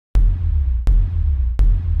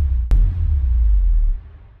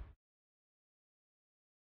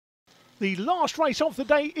The last race of the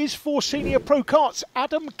day is for Senior Pro Karts.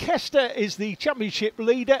 Adam Kester is the championship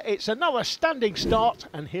leader. It's another standing start,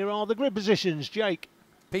 and here are the grid positions, Jake.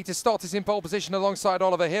 Peter Stott is in pole position alongside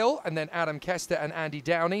Oliver Hill, and then Adam Kester and Andy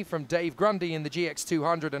Downey from Dave Grundy in the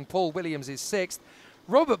GX200, and Paul Williams is 6th.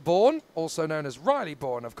 Robert Bourne, also known as Riley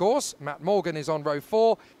Bourne, of course. Matt Morgan is on row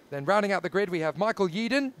 4. Then rounding out the grid, we have Michael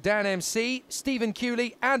Yeadon, Dan MC, Stephen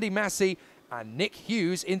Cooley, Andy Massey, and Nick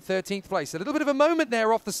Hughes in 13th place. A little bit of a moment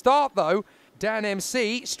there off the start, though. Dan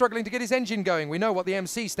MC struggling to get his engine going. We know what the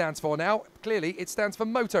MC stands for now. Clearly, it stands for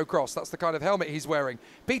motocross. That's the kind of helmet he's wearing.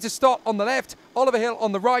 Peter Stott on the left, Oliver Hill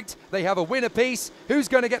on the right. They have a win apiece. Who's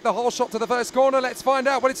going to get the whole shot to the first corner? Let's find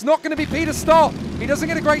out. But it's not going to be Peter Stott. He doesn't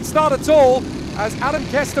get a great start at all, as Adam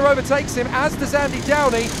Kester overtakes him, as does Andy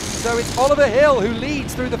Downey. So it's Oliver Hill who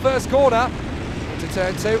leads through the first corner. Into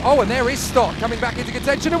turn 2. Oh, and there is Stott coming back into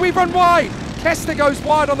contention, and we've run wide. Kester goes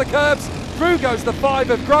wide on the curbs. Through goes the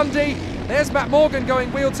 5 of Grundy. There's Matt Morgan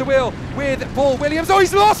going wheel to wheel with Paul Williams. Oh,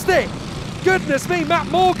 he's lost it! Goodness me, Matt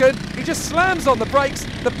Morgan, he just slams on the brakes.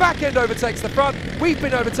 The back end overtakes the front. We've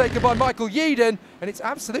been overtaken by Michael Yeadon, and it's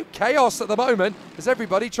absolute chaos at the moment as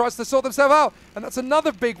everybody tries to sort themselves out. And that's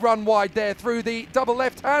another big run wide there through the double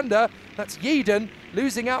left-hander. That's Yeadon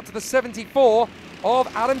losing out to the 74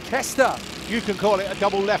 of Adam Kester. You can call it a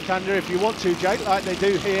double left-hander if you want to, Jake, like they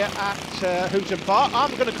do here at Hooton Park.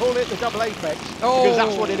 I'm going to call it the double apex, because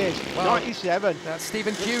that's what it is. Well, 97. That's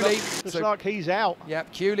Stephen Cooley. Looks like he's out.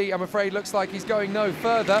 Yep, Cooley, I'm afraid, looks like he's going no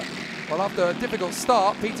further. Well, after a difficult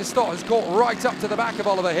start, Peter Stott has caught right up to the back of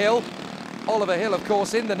Oliver Hill. Oliver Hill, of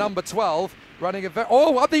course, in the number 12, running a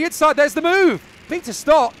oh, up the inside, there's the move. Peter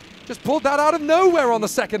Stott just pulled that out of nowhere on the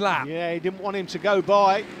second lap. Yeah, he didn't want him to go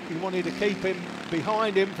by. He wanted to keep him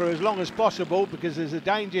behind him for as long as possible, because there's a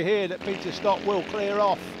danger here that Peter Stott will clear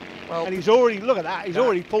off. Well, and he's already, look at that, he's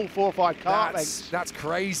already pulled 4 or 5 kart lengths. That's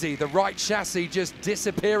crazy. The right chassis just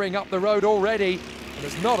disappearing up the road already. And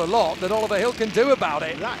there's not a lot that Oliver Hill can do about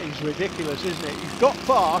it. That is ridiculous, isn't it? He's got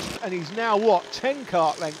fast, and he's now, what, 10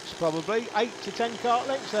 kart lengths probably? 8 to 10 kart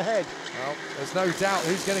lengths ahead. Well, there's no doubt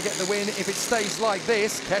who's going to get the win if it stays like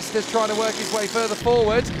this. Kester's trying to work his way further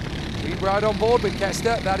forward. We ride on board with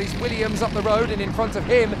Kester. That is Williams up the road, and in front of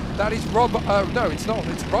him, that is no, it's not.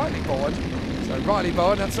 It's Riley Bourne. So Riley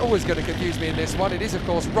Bourne, that's always going to confuse me in this one. It is, of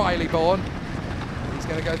course, Riley Bourne. He's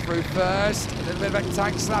going to go through first. A little bit of a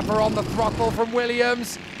tank slapper on the throttle from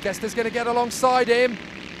Williams. Kester's going to get alongside him.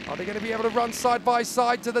 Are they going to be able to run side by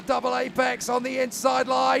side to the double apex on the inside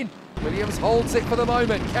line? Williams holds it for the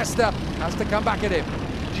moment. Kester has to come back at him.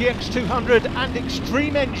 GX200 and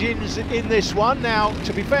Extreme engines in this one. Now,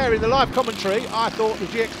 to be fair, in the live commentary, I thought the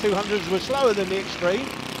GX200s were slower than the Extreme,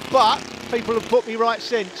 but people have put me right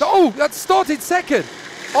since. Oh, that started second.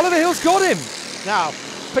 Oliver Hill's got him. Now,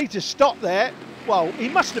 Peter stopped there. Well, he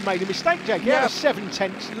must have made a mistake, Jake. He had a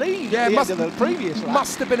 7/10 lead at the end of the previous lap.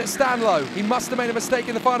 Must have been at Stanlow. He must have made a mistake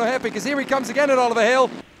in the final hairpin, because here he comes again at Oliver Hill,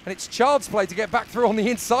 and it's child's play to get back through on the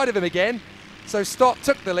inside of him again. So Stott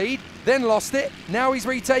took the lead, then lost it. Now he's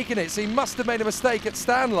retaken it, so he must have made a mistake at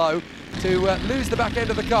Stanlow to lose the back end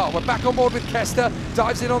of the car. We're back on board with Kester,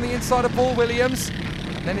 dives in on the inside of Paul Williams,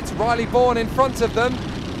 and then it's Riley Bourne in front of them,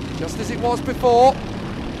 just as it was before.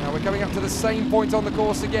 Now we're coming up to the same point on the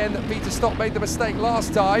course again that Peter Stott made the mistake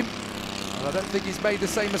last time. And I don't think he's made the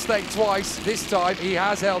same mistake twice. This time he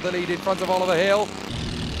has held the lead in front of Oliver Hill.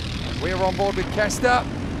 And we're on board with Kester.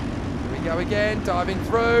 Here we go again, diving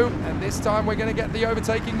through, and this time we're going to get the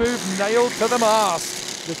overtaking move nailed to the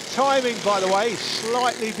mast. The timing, by the way, is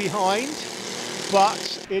slightly behind,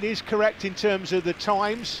 but it is correct in terms of the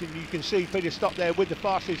times, and you can see Peter Stott there with the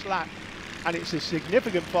fastest lap. And it's a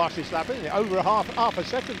significant fastest lap, isn't it? Over half a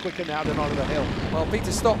second quicker now than Oliver Hill. Well,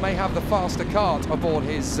 Peter Stott may have the faster kart aboard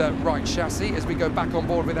his right chassis as we go back on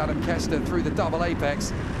board with Adam Kester through the double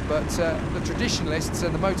apex. But the traditionalists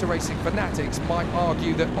and the motor racing fanatics might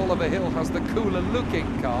argue that Oliver Hill has the cooler looking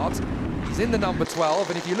kart. He's in the number 12,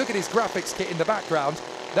 and if you look at his graphics kit in the background,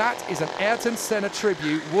 that is an Ayrton Senna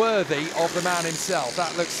tribute worthy of the man himself.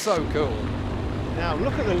 That looks so cool. Now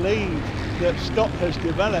look at the lead that Stott has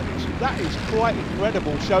developed. That is quite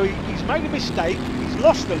incredible. So he's made a mistake, he's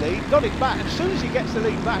lost the lead, got it back, and as soon as he gets the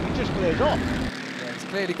lead back, he just clears off. Yeah, he's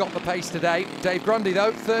clearly got the pace today. Dave Grundy,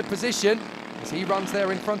 though, 3rd position, as he runs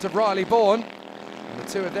there in front of Riley Bourne. And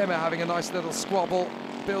the two of them are having a nice little squabble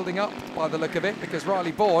building up by the look of it, because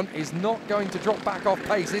Riley Bourne is not going to drop back off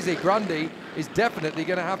pace, is he? Grundy is definitely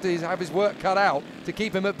going to have his work cut out to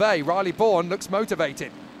keep him at bay. Riley Bourne looks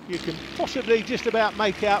motivated. You can possibly just about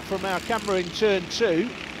make out from our camera in turn 2,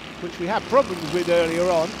 which we had problems with earlier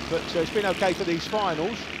on, but it's been okay for these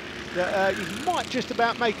finals. that you might just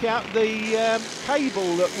about make out the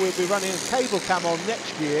cable that we'll be running a cable cam on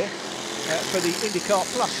next year for the Indikart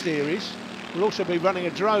Plus series. We'll also be running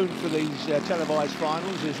a drone for these televised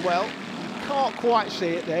finals as well. You can't quite see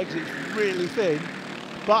it there because it's really thin,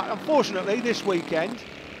 but unfortunately this weekend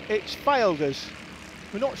it's failed us.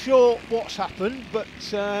 We're not sure what's happened, but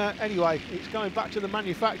anyway, it's going back to the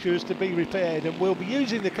manufacturers to be repaired, and we'll be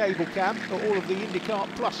using the cable cam for all of the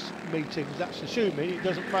Indikart Plus meetings. That's assuming it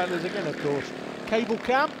doesn't fail us again, of course. Cable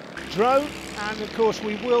cam, drone, and of course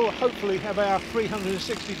we will hopefully have our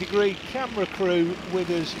 360-degree camera crew with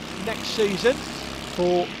us next season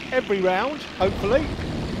for every round, hopefully.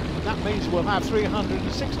 And that means we'll have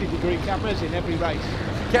 360-degree cameras in every race.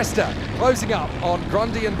 Kester closing up on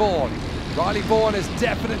Grundy and Bourne. Riley Bourne has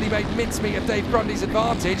definitely made mincemeat of Dave Grundy's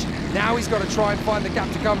advantage. Now he's got to try and find the gap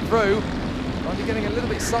to come through. Grundy getting a little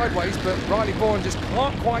bit sideways, but Riley Bourne just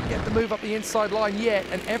can't quite get the move up the inside line yet.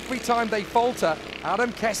 And every time they falter,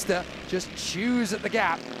 Adam Kester just chews at the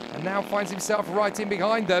gap and now finds himself right in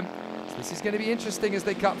behind them. So this is going to be interesting as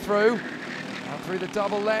they cut through. Out through the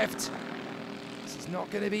double left. This is not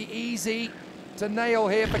going to be easy to nail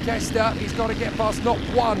here for Kester. He's got to get past not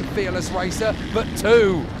one fearless racer, but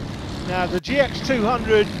two. Now the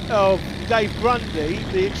GX200 of Dave Grundy,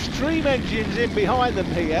 the Extreme engines in behind them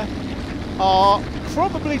here are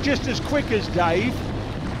probably just as quick as Dave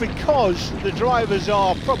because the drivers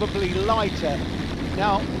are probably lighter.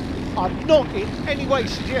 Now I'm not in any way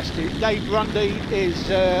suggesting Dave Grundy is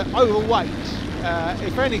overweight.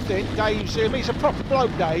 If anything, he's a proper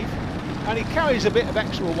bloke, Dave, and he carries a bit of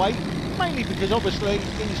extra weight, mainly because obviously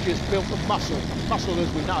he's just built of muscle. Muscle,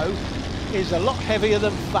 as we know, is a lot heavier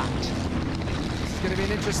than fat. This is going to be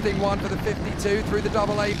an interesting one for the 52 through the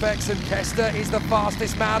double apex, and Kester is the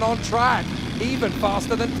fastest man on track, even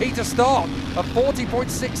faster than Peter Stott, a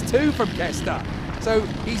 40.62 from Kester. So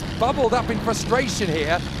he's bubbled up in frustration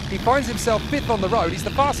here. He finds himself fifth on the road. He's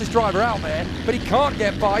the fastest driver out there, but he can't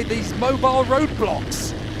get by these mobile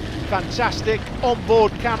roadblocks. Fantastic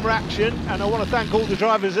onboard camera action, and I want to thank all the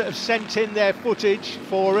drivers that have sent in their footage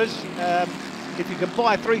for us. If you can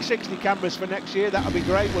buy 360 cameras for next year, that would be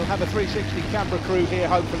great. We'll have a 360 camera crew here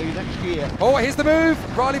hopefully next year. Oh, here's the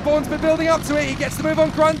move. Riley Bourne's been building up to it. He gets the move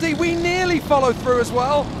on Grundy. We nearly follow through as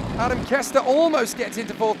well. Adam Kester almost gets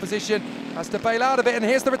into fourth position. Has to bail out a bit, and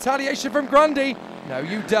here's the retaliation from Grundy. No,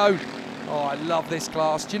 you don't. Oh, I love this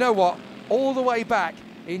class. Do you know what? All the way back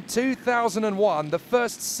in 2001, the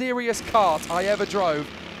first serious kart I ever drove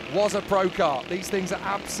was a PROKART. These things are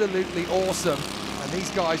absolutely awesome. And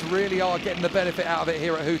these guys really are getting the benefit out of it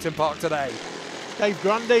here at Hooton Park today. Dave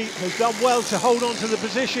Grundy has done well to hold on to the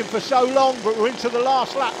position for so long, but we're into the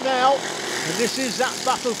last lap now. And this is that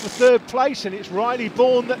battle for third place, and it's Riley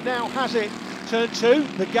Bourne that now has it. Turn two,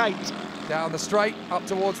 the gate. Down the straight, up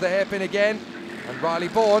towards the hairpin again. And Riley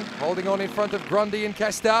Bourne holding on in front of Grundy and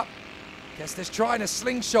Kester. Kester's trying a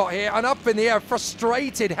slingshot here, and up in the air,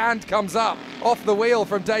 frustrated hand comes up off the wheel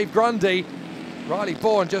from Dave Grundy. Riley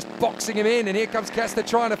Bourne just boxing him in, and here comes Kester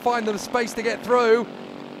trying to find the space to get through.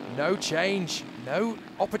 No change, no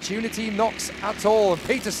opportunity knocks at all. And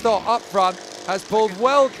Peter Stott up front has pulled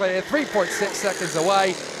well clear, 3.6 seconds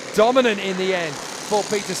away. Dominant in the end for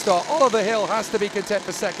Peter Stott. Oliver Hill has to be content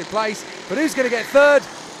for second place, but who's going to get third?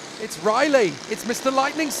 It's Riley. It's Mr.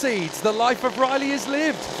 Lightning Seeds. The life of Riley is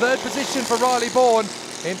lived. Third position for Riley Bourne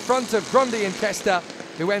in front of Grundy and Kester,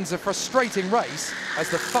 who ends a frustrating race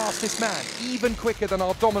as the fastest man, even quicker than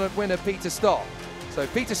our dominant winner, Peter Stott. So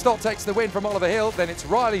Peter Stott takes the win from Oliver Hill, then it's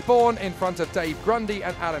Riley Bourne in front of Dave Grundy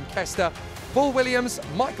and Adam Kester. Paul Williams,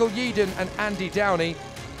 Michael Hooton and Andy Downey.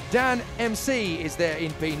 Dan MC is there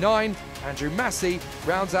in P9. Andrew Massey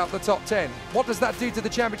rounds out the top 10. What does that do to the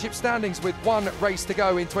championship standings with one race to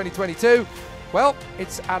go in 2022? Well,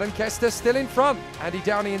 it's Adam Kester still in front. Andy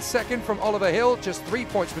Downey in second from Oliver Hill, just 3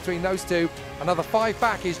 points between those two. Another 5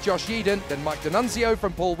 back is Josh Hooton, then Mike D'Annunzio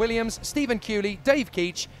from Paul Williams, Stephen Cooley, Dave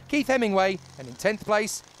Keach, Keith Hemingway, and in 10th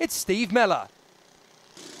place, it's Steve Mellor.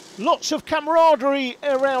 Lots of camaraderie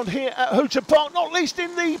around here at Hooton Park, not least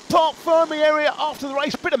in the Park Fermi area after the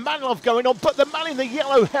race. Bit of man love going on, but the man in the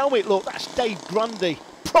yellow helmet, look, that's Dave Grundy.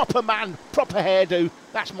 Proper man, proper hairdo.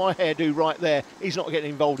 That's my hairdo right there. He's not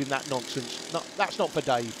getting involved in that nonsense. No, that's not for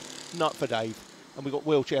Dave. Not for Dave. And we've got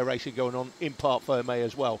wheelchair racing going on in Park Fermi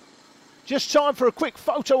as well. Just time for a quick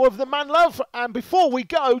photo of the man love. And before we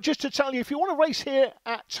go, just to tell you, if you want to race here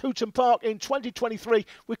at Hooton Park in 2023,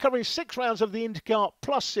 we're covering 6 rounds of the Indikart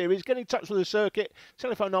Plus series. Get in touch with the circuit.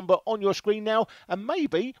 Telephone number on your screen now. And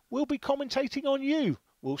maybe we'll be commentating on you.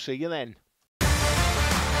 We'll see you then.